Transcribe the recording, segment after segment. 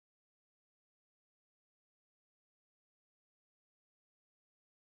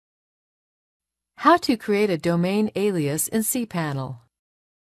How to create a domain alias in cPanel.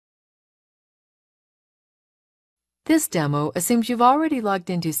 This demo assumes you've already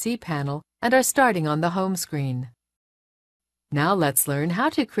logged into cPanel and are starting on the home screen. Now let's learn how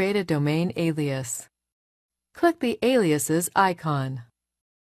to create a domain alias. Click the Aliases icon.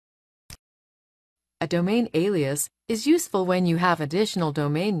 A domain alias is useful when you have additional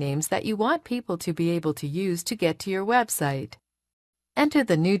domain names that you want people to be able to use to get to your website. Enter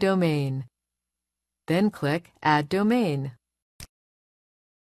the new domain. Then click Add Domain.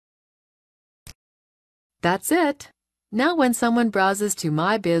 That's it! Now when someone browses to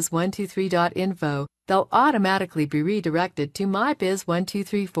mybiz123.info, they'll automatically be redirected to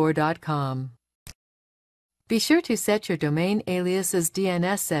mybiz1234.com. Be sure to set your domain alias's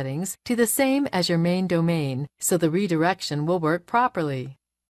DNS settings to the same as your main domain so the redirection will work properly.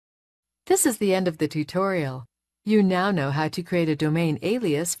 This is the end of the tutorial. You now know how to create a domain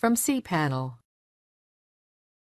alias from cPanel.